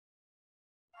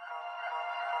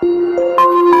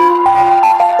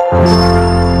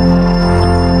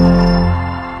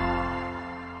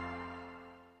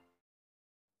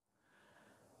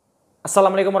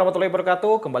Assalamualaikum warahmatullahi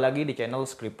wabarakatuh. Kembali lagi di channel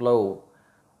Script Flow.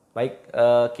 Baik,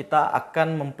 kita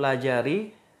akan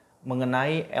mempelajari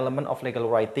mengenai element of legal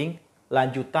writing,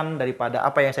 lanjutan daripada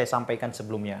apa yang saya sampaikan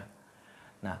sebelumnya.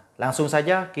 Nah, langsung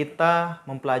saja kita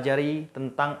mempelajari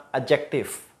tentang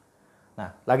adjektif.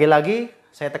 Nah, lagi-lagi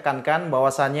saya tekankan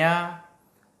bahwasannya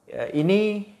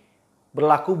ini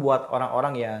berlaku buat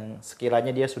orang-orang yang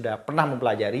sekiranya dia sudah pernah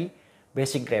mempelajari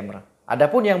basic grammar.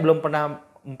 Adapun yang belum pernah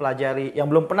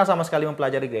sama sekali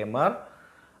mempelajari grammar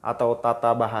atau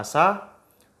tata bahasa,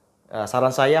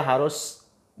 saran saya harus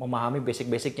memahami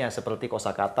basic-basicnya seperti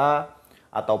kosakata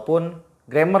ataupun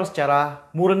grammar secara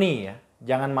murni ya.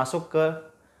 Jangan masuk ke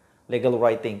legal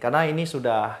writing karena ini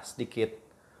sudah sedikit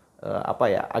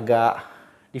agak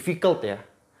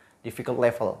difficult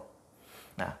level.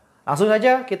 Nah, langsung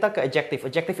saja kita ke adjective.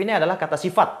 Adjective ini adalah kata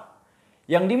sifat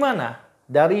yang dimana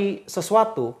dari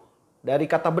sesuatu, dari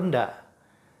kata benda,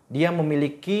 dia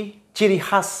memiliki ciri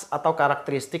khas atau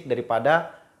karakteristik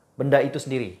daripada benda itu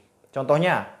sendiri.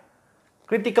 Contohnya,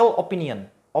 critical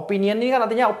opinion. Opinion ini kan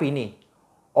artinya opini.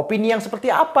 Opini yang seperti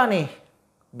apa nih?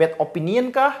 Bad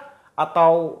opinion kah?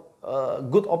 Atau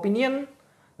good opinion?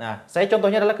 Nah, saya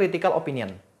contohnya adalah critical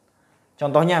opinion.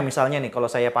 Contohnya misalnya nih,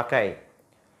 kalau saya pakai,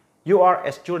 you are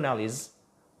as journalist,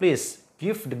 please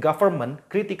give the government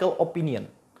critical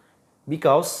opinion.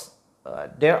 Because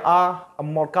there are a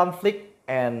more conflict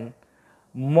and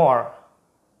more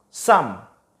some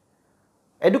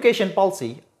education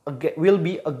policy will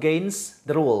be against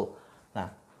the rule.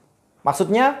 Nah,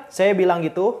 maksudnya saya bilang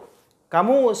gitu,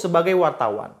 kamu sebagai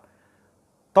wartawan,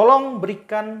 tolong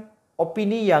berikan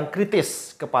opini yang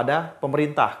kritis kepada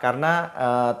pemerintah karena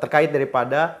terkait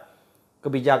daripada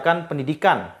kebijakan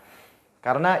pendidikan.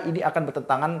 Karena ini akan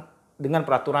bertentangan dengan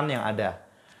peraturan yang ada.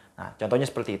 Nah, contohnya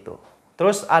seperti itu.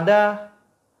 Terus ada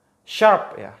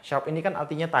sharp ya. Sharp ini kan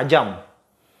artinya tajam.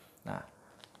 Nah,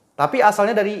 tapi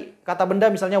asalnya dari kata benda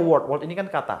misalnya word. Word ini kan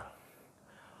kata.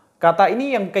 Kata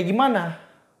ini yang kayak gimana?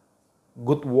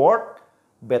 Good word,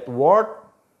 bad word,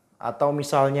 atau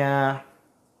misalnya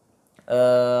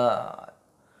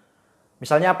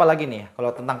misalnya apa lagi nih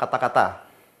kalau tentang kata-kata?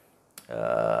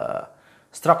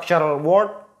 Structural word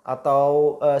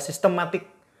atau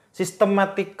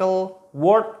systematical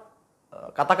word,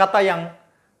 kata-kata yang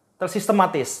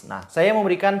tersistematis. Nah, saya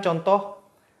memberikan contoh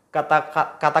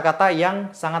kata-kata yang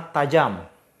sangat tajam.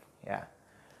 Ya.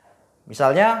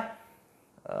 Misalnya,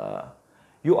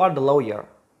 you are the lawyer.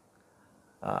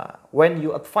 When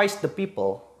you advise the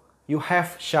people, you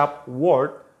have sharp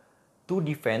word to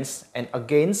defense and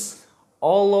against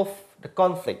all of the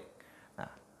conflict. Nah,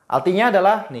 artinya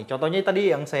adalah, nih contohnya tadi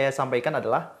yang saya sampaikan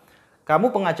adalah, kamu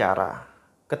pengacara.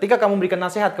 Ketika kamu memberikan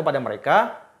nasihat kepada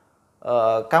mereka,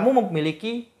 kamu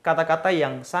memiliki kata-kata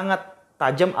yang sangat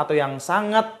tajam atau yang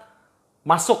sangat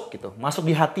masuk gitu, masuk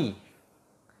di hati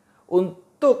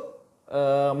untuk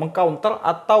mengcounter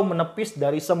atau menepis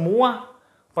dari semua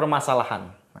permasalahan.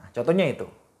 Nah, contohnya itu.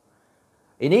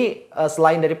 Ini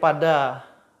selain daripada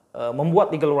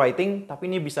membuat legal writing, tapi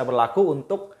ini bisa berlaku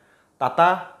untuk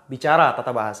tata bicara,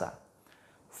 tata bahasa.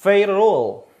 Fair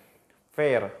rule,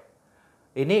 fair.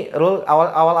 Ini rule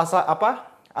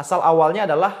asal awalnya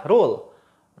adalah rule.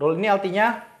 Rule ini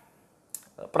artinya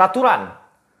peraturan.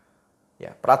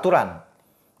 Ya, peraturan.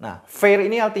 Nah, fair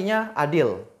ini artinya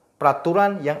adil.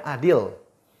 Peraturan yang adil.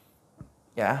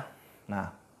 Ya.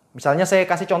 Nah, misalnya saya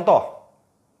kasih contoh.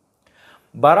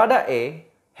 Baradae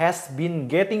has been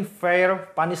getting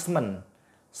fair punishment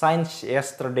since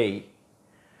yesterday.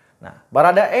 Nah,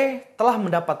 Baradae telah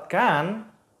mendapatkan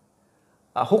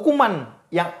hukuman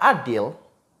yang adil,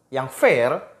 yang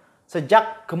fair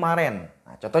sejak kemarin.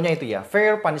 Nah, contohnya itu ya,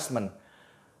 fair punishment.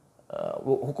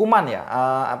 Hukuman ya,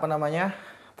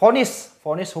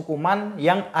 vonis hukuman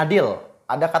yang adil.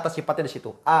 Ada kata sifatnya di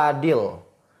situ, adil.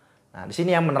 Nah, di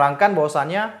sini yang menerangkan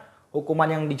bahwasannya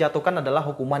hukuman yang dijatuhkan adalah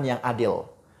hukuman yang adil.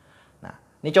 Nah,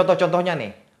 ini contoh-contohnya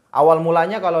nih. Awal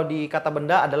mulanya kalau di kata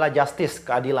benda adalah justice,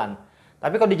 keadilan.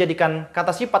 Tapi kalau dijadikan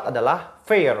kata sifat adalah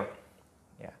fair.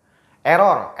 Ya.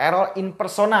 Error in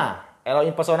persona. Error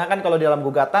in persona kan kalau di dalam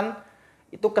gugatan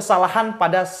itu kesalahan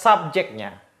pada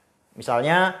subjeknya.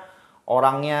 Misalnya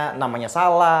orangnya namanya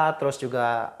salah, terus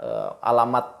juga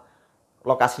alamat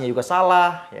lokasinya juga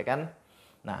salah, ya kan?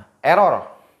 Nah, error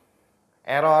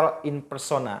in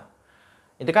persona.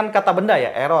 Itu kan kata benda ya,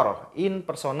 error in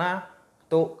persona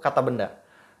itu kata benda.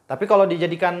 Tapi kalau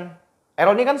dijadikan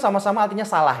error ini kan sama-sama artinya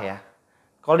salah ya.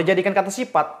 Kalau dijadikan kata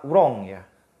sifat, wrong ya.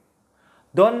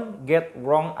 Don't get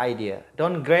wrong idea.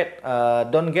 Don't get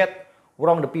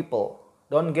wrong the people.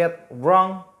 Don't get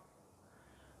wrong,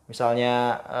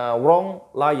 misalnya wrong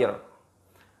liar.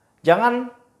 Jangan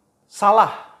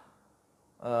salah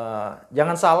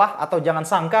Jangan salah atau jangan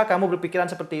sangka kamu berpikiran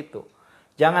seperti itu.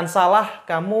 Jangan salah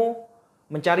kamu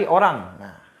mencari orang.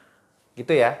 Nah,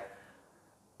 gitu ya.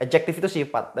 Adjektif itu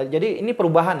sifat. Jadi ini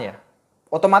perubahan ya.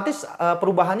 Otomatis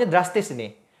perubahannya drastis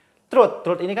ini.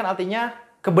 Truth ini kan artinya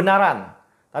kebenaran.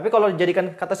 Tapi kalau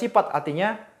dijadikan kata sifat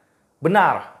artinya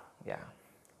benar. Ya.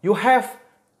 You have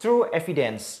true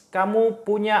evidence. Kamu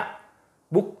punya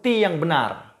bukti yang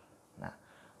benar. Nah,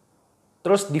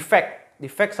 terus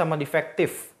defect sama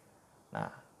defektif. Nah,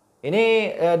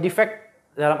 ini defect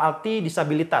dalam arti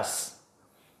disabilitas.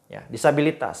 Ya,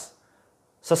 disabilitas.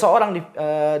 Seseorang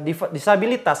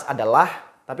disabilitas adalah,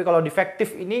 tapi kalau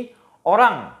defektif ini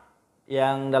orang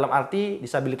yang dalam arti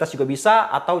disabilitas juga bisa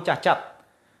atau cacat.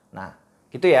 Nah,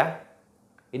 gitu ya.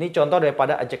 Ini contoh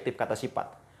daripada adjektif kata sifat.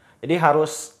 Jadi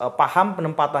harus paham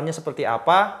penempatannya seperti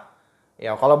apa.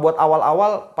 Ya, kalau buat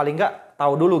awal-awal paling nggak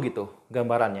tahu dulu gitu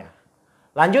gambarannya.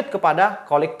 Lanjut kepada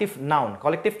collective noun.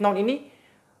 Collective noun ini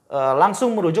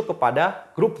langsung merujuk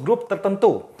kepada grup-grup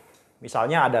tertentu.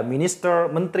 Misalnya ada minister,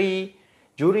 menteri,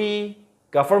 juri,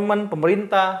 government,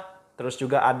 pemerintah, terus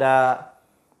juga ada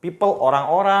people,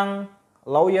 orang-orang,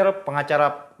 lawyer,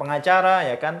 pengacara,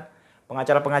 ya kan?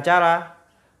 Pengacara.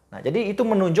 Nah, jadi itu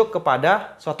menunjuk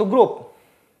kepada suatu grup.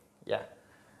 Ya.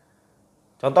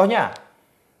 Contohnya,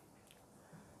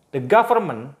 the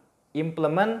government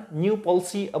implement new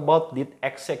policy about death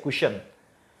execution.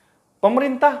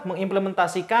 Pemerintah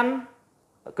mengimplementasikan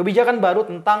kebijakan baru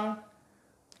tentang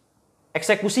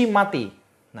eksekusi mati.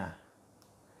 Nah,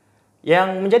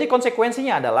 yang menjadi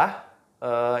konsekuensinya adalah,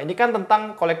 ini kan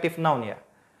tentang collective noun ya.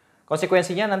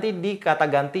 Konsekuensinya nanti di kata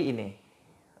ganti ini,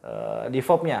 di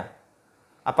verb-nya.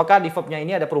 Apakah di verb-nya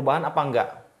ini ada perubahan apa enggak?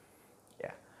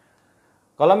 Ya.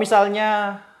 Kalau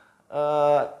misalnya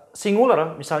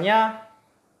singular, misalnya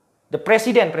the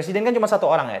president kan cuma satu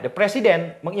orang ya. The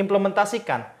president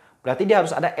mengimplementasikan, berarti dia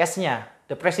harus ada S-nya.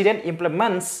 The president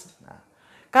implements. Nah,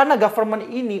 karena government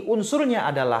ini unsurnya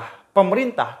adalah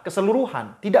pemerintah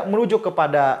keseluruhan, tidak merujuk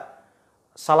kepada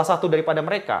salah satu daripada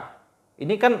mereka.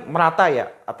 Ini kan merata ya.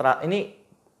 Ini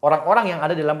orang-orang yang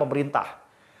ada dalam pemerintah.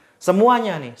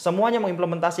 Semuanya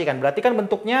mengimplementasikan. Berarti kan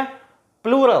bentuknya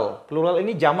plural. Plural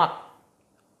ini jamak.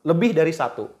 Lebih dari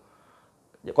satu.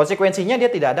 Konsekuensinya dia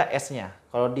tidak ada S-nya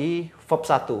kalau di verb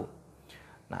 1.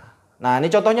 Nah, ini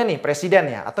contohnya nih, presiden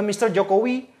ya, atau Mr.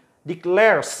 Jokowi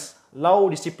declares law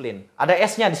discipline. Ada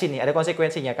S-nya di sini, ada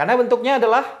konsekuensinya karena bentuknya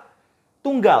adalah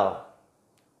tunggal.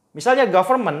 Misalnya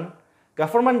government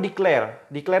declare.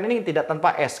 Declare ini tidak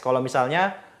tanpa S kalau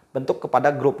misalnya bentuk kepada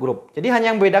grup-grup. Jadi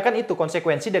hanya yang membedakan itu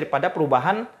konsekuensi daripada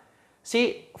perubahan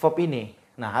si verb ini.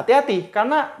 Nah, hati-hati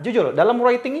karena jujur dalam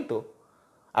writing itu,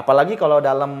 apalagi kalau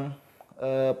dalam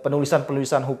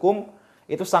penulisan hukum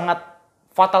itu sangat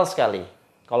fatal sekali.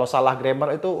 Kalau salah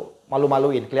grammar itu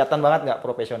malu-maluin, kelihatan banget nggak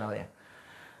profesionalnya.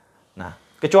 Nah,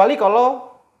 kecuali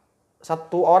kalau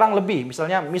satu orang lebih,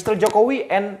 misalnya Mr.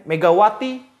 Jokowi and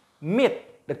Megawati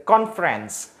meet the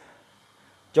conference.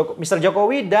 Mr.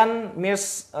 Jokowi dan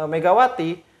Miss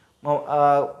Megawati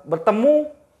bertemu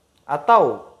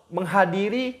atau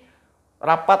menghadiri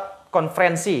rapat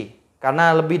konferensi.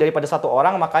 Karena lebih daripada satu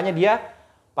orang, makanya dia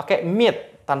pakai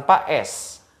meet tanpa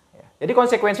S. Jadi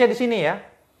konsekuensinya di sini ya.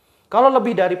 Kalau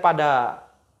lebih daripada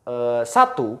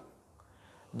satu,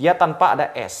 dia tanpa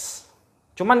ada S.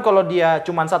 Cuman kalau dia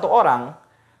cuman satu orang,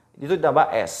 itu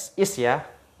tambah S. Is ya.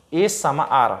 Is sama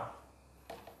R.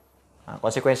 Nah,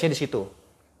 konsekuensinya di situ.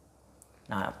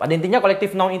 Nah, pada intinya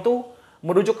collective noun itu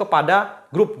merujuk kepada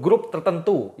grup-grup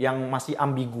tertentu yang masih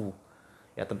ambigu.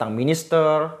 Ya, tentang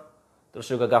minister,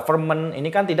 terus juga government. Ini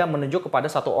kan tidak menunjuk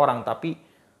kepada satu orang, tapi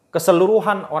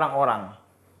keseluruhan orang-orang.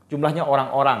 Jumlahnya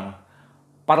orang-orang.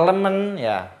 Parlemen,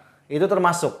 ya, itu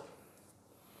termasuk.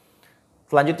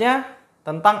 Selanjutnya,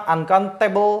 tentang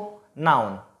uncountable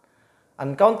noun.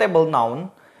 Uncountable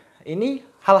noun, ini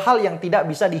hal-hal yang tidak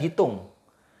bisa dihitung.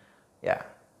 Ya,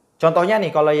 contohnya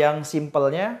nih, kalau yang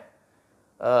simpelnya,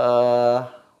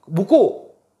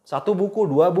 buku. 1 buku,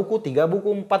 2 buku, 3 buku,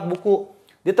 4 buku.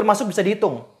 Dia termasuk bisa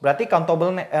dihitung. Berarti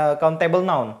countable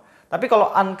noun. Tapi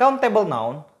kalau uncountable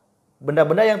noun,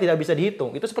 benda-benda yang tidak bisa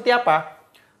dihitung, itu seperti apa?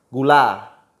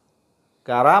 Gula,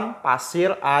 garam,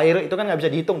 pasir, air, itu kan nggak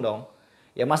bisa dihitung dong.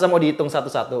 Ya masa mau dihitung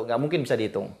satu-satu? Nggak mungkin bisa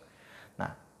dihitung.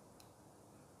 Nah,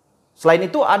 selain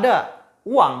itu ada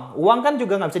uang. Uang kan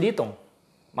juga nggak bisa dihitung.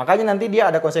 Makanya nanti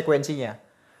dia ada konsekuensinya.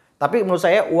 Tapi menurut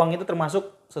saya uang itu termasuk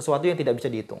sesuatu yang tidak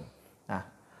bisa dihitung. Nah,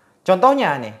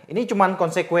 contohnya nih, ini cuma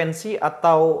konsekuensi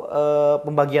atau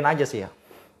pembagian aja sih ya.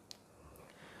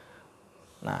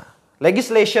 Nah,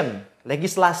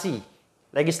 legislasi.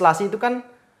 Legislasi itu kan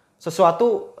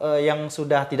sesuatu yang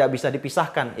sudah tidak bisa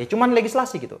dipisahkan. Ya cuman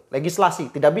legislasi gitu. Legislasi,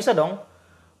 tidak bisa dong.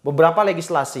 Beberapa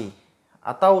legislasi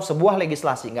atau sebuah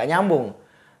legislasi, nggak nyambung.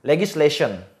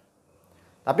 Legislation.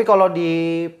 Tapi kalau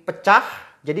dipecah,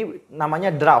 jadi namanya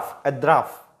draft, a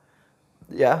draft.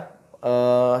 Ya,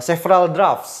 several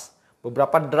drafts,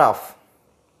 beberapa draft.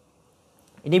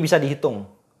 Ini bisa dihitung.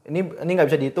 Ini nggak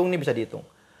bisa dihitung, ini bisa dihitung.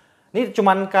 Ini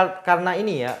cuman karena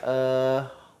ini ya,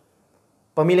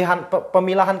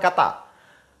 pemilahan kata.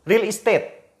 Real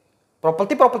estate.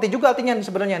 Properti juga artinya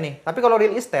sebenarnya nih. Tapi kalau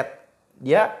real estate,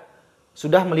 dia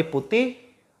sudah meliputi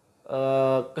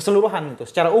keseluruhan itu,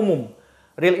 secara umum.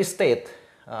 Real estate.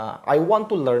 I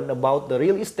want to learn about the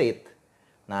real estate.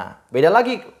 Nah, beda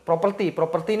lagi properti.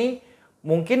 Properti ini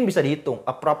mungkin bisa dihitung.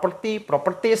 A property,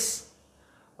 properties.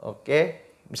 Oke.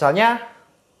 Misalnya,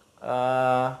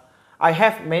 I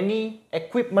have many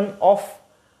equipment of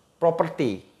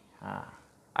property.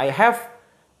 I have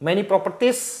many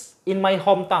properties in my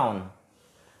hometown.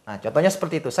 Nah, contohnya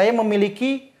seperti itu. Saya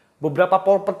memiliki beberapa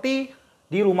properti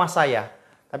di rumah saya.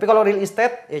 Tapi kalau real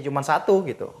estate, ya cuma satu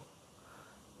gitu.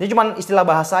 Ini cuma istilah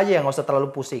bahasa aja yang nggak usah terlalu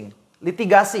pusing.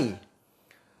 Litigasi.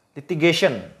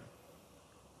 Litigation.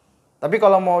 Tapi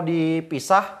kalau mau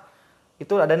dipisah,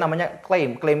 itu ada namanya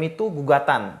claim. Claim itu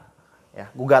gugatan. Ya,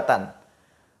 gugatan.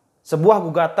 Sebuah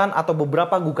gugatan atau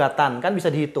beberapa gugatan kan bisa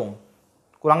dihitung.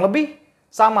 Kurang lebih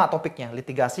sama topiknya,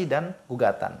 litigasi dan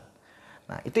gugatan.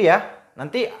 Nah, itu ya.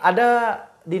 Nanti ada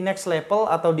di next level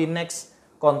atau di next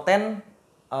konten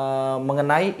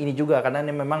mengenai ini juga karena ini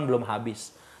memang belum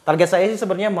habis. Target saya sih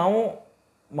sebenarnya mau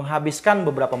menghabiskan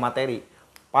beberapa materi.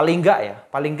 Paling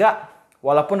enggak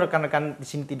walaupun rekan-rekan di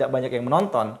sini tidak banyak yang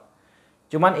menonton,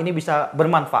 cuman ini bisa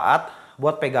bermanfaat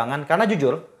buat pegangan karena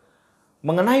jujur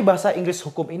mengenai bahasa Inggris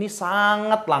hukum ini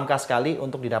sangat langka sekali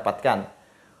untuk didapatkan.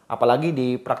 Apalagi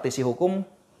di praktisi hukum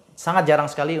sangat jarang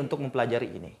sekali untuk mempelajari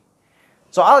ini.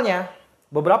 Soalnya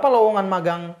beberapa lowongan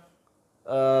magang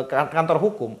kantor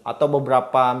hukum atau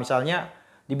beberapa misalnya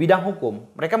di bidang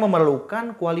hukum, mereka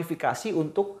memerlukan kualifikasi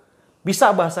untuk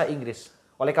bisa bahasa Inggris.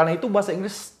 Oleh karena itu bahasa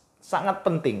Inggris sangat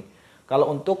penting kalau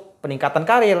untuk peningkatan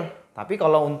karir. Tapi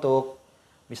kalau untuk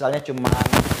misalnya cuma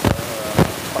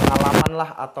pengalaman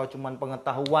lah atau cuma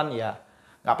pengetahuan ya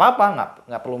nggak apa-apa,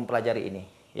 nggak perlu mempelajari ini.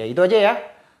 Ya itu aja ya.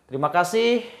 Terima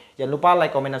kasih. Jangan lupa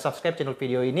like, comment, dan subscribe channel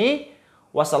video ini.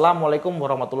 Wassalamualaikum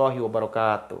warahmatullahi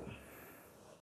wabarakatuh.